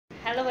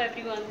Hello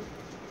everyone,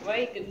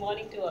 very good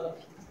morning to all of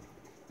you.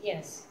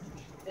 Yes,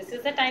 this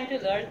is the time to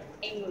learn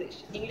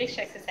English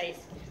exercise.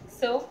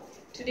 So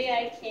today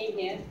I came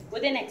here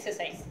with an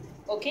exercise.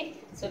 Okay,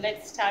 so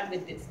let's start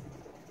with this.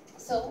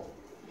 So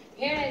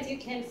here, as you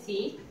can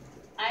see,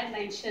 I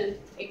mentioned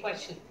a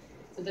question.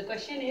 So the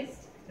question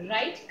is,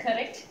 write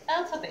correct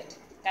alphabet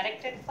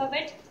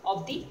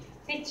of the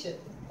picture.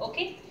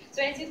 Okay,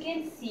 so as you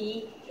can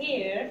see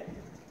here,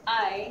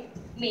 I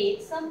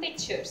made some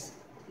pictures.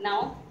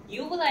 Now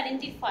you will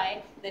identify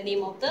the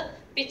name of the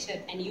picture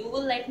and you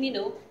will let me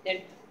know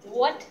that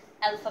what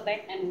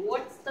alphabet and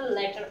what's the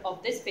letter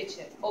of this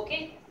picture.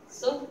 Okay,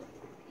 so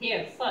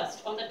here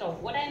first on the top,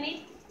 what I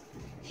made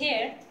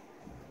here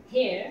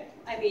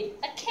I made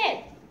a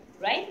cat,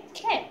 right?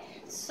 Cat.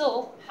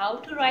 So how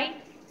to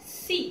write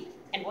C?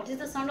 And what is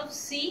the sound of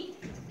C?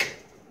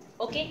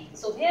 Okay,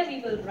 so here we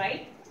will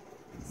write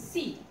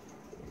C,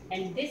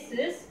 and this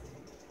is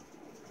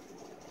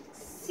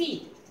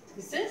C.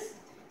 This is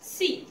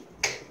C.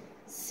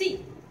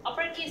 C,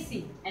 uppercase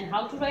C. And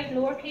how to write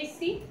lowercase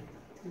c?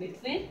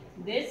 Between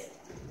this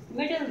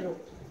middle row.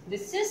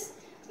 This is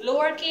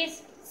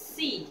lowercase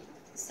c.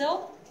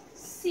 So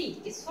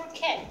C is for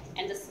cat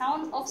and the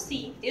sound of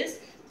C is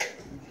K.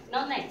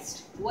 Now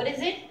next, what is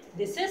it?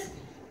 This is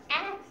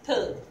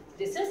apple.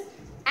 This is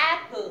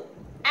apple.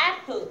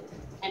 Apple.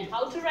 And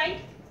how to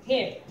write?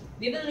 Here,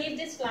 we will leave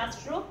this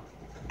last row,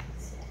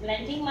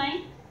 slanting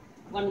line,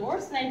 one more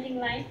slanting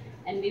line,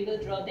 and we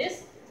will draw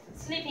this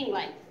sleeping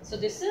line. So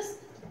this is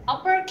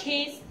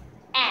uppercase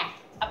A.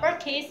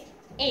 Uppercase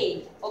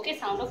A. Okay,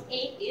 sound of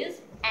A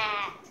is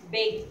A.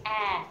 Big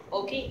A.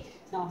 Okay,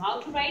 now how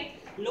to write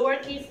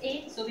lowercase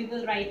a? So we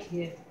will write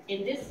here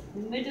in this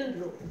middle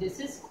row. This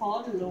is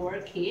called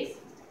lowercase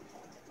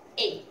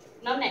a.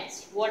 Now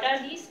next, what are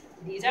these?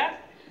 These are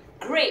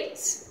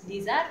grapes.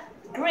 These are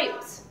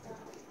grapes.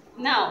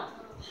 Now,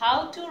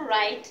 how to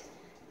write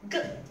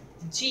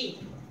G?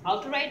 How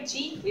to write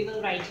G? We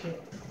will write here.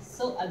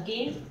 So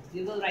again,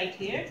 we will write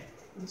here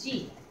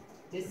G.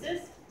 This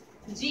is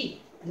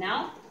G.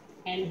 Now,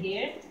 and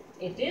here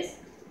it is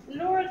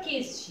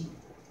lowercase g.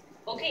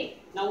 Okay,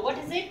 now what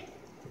is it?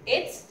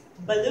 It's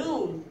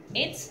balloon.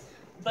 It's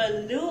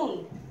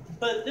balloon.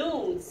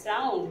 Balloon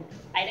sound.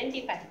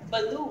 Identify.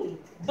 Balloon.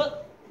 B.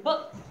 B.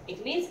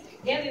 It means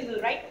here we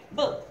will write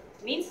B.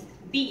 Means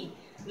B.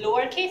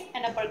 Lowercase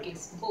and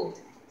uppercase both.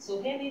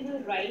 So here we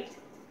will write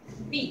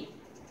B.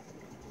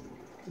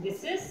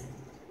 This is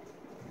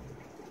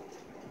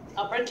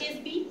uppercase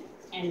B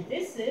and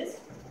this is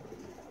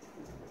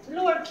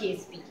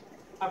lowercase b.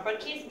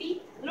 Uppercase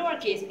B,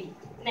 lowercase b.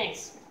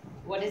 Next,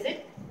 what is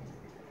it?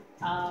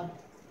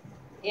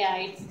 Yeah,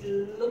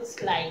 it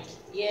looks like,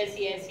 yes,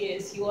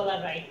 you all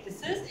are right.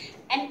 This is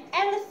an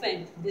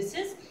elephant. This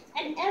is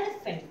an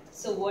elephant.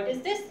 So what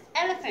is this?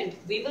 Elephant.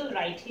 We will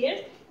write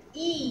here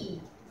E.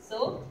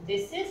 So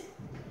this is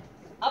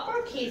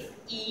uppercase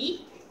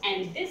E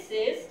and this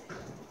is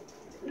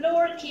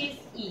lowercase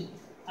e.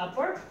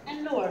 Upper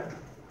and lower.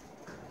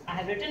 I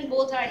have written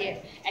both are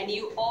here and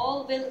you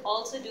all will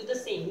also do the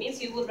same.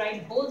 Means you will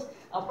write both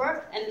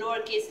upper and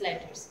lowercase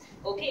letters.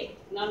 Okay,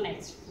 now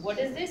next, what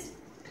is this?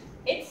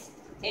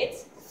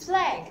 It's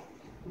flag.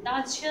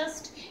 Not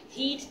just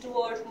heat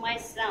towards my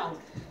sound.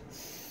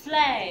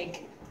 Flag.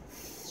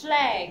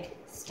 Flag.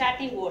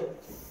 Starting word.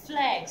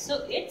 Flag.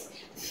 So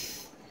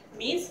it's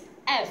means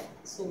F.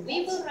 So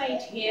we will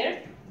write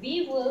here.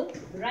 We will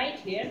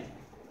write here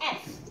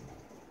F.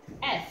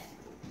 F.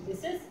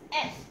 This is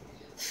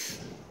F.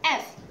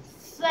 F.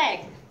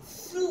 Flag.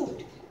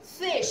 Fruit.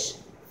 Fish.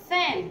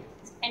 Fan.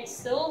 And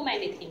so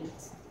many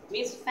things.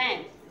 Means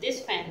fan.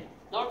 This fan.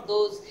 Not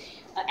those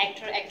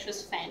actor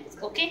actress fans.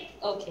 Okay.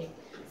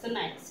 So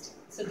next,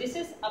 so this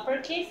is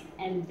uppercase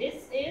and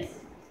this is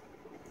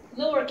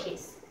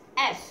lowercase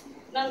f.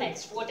 Now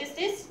next, what is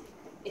this?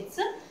 It's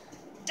a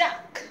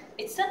duck.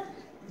 It's a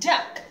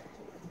duck.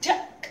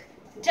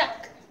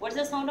 What's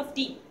the sound of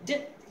D?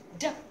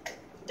 Duck.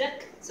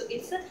 So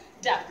it's a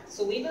duck.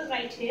 So we will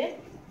write here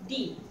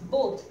D,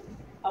 both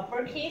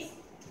uppercase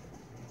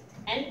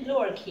and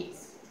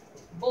lowercase,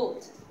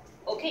 both.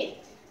 Okay,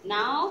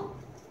 now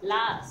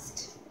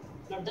last,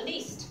 not the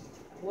least,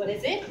 what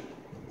is it?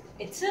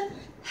 It's a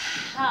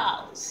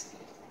house.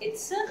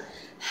 It's a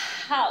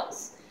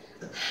house.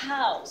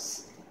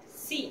 House.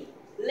 See,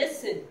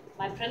 listen,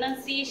 my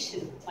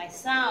pronunciation, my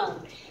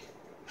sound.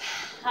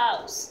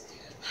 House.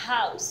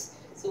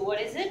 So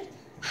what is it?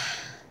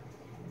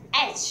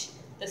 H.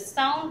 The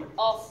sound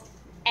of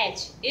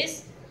H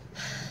is,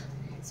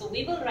 so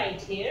we will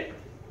write here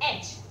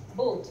H,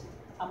 both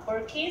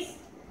uppercase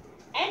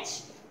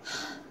H,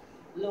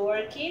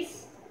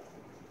 lowercase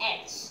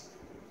h.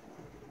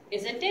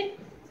 Isn't it?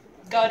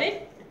 Got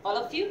it? All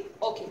of you?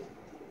 Okay.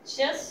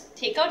 Just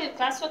take out your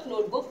classwork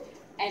notebook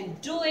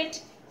and do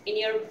it in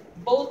your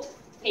both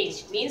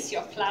page. Means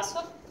your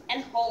classwork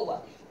and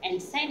homework. And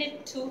send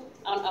it to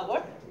on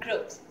our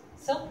groups.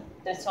 So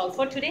that's all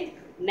for today.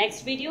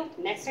 Next video,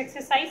 next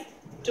exercise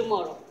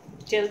tomorrow.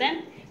 Till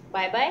then,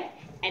 bye bye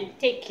and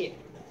take care.